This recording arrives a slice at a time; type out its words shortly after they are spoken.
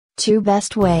2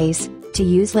 best ways to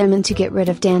use lemon to get rid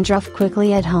of dandruff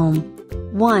quickly at home.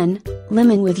 1.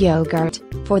 Lemon with yogurt,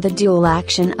 for the dual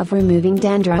action of removing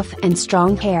dandruff and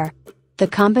strong hair. The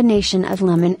combination of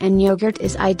lemon and yogurt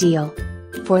is ideal.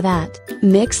 For that,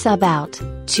 mix about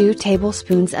 2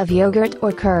 tablespoons of yogurt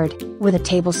or curd, with a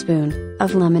tablespoon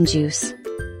of lemon juice.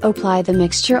 Apply the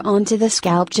mixture onto the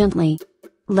scalp gently.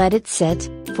 Let it sit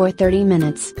for 30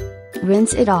 minutes.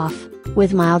 Rinse it off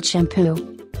with mild shampoo.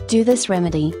 Do this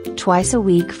remedy twice a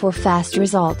week for fast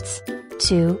results.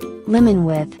 2. Lemon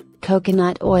with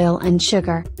coconut oil and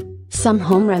sugar. Some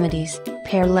home remedies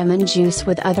pair lemon juice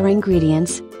with other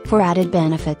ingredients for added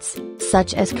benefits,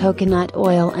 such as coconut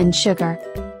oil and sugar.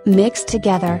 Mix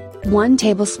together 1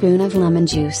 tablespoon of lemon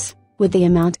juice with the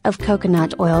amount of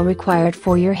coconut oil required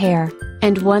for your hair,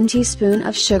 and 1 teaspoon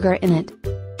of sugar in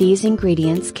it. These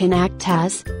ingredients can act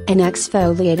as an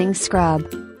exfoliating scrub.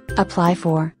 Apply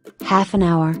for half an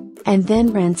hour, and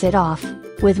then rinse it off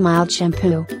with mild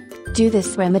shampoo. Do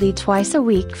this remedy twice a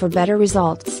week for better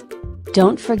results.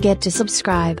 Don't forget to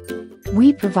subscribe.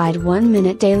 We provide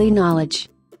 1-minute daily knowledge.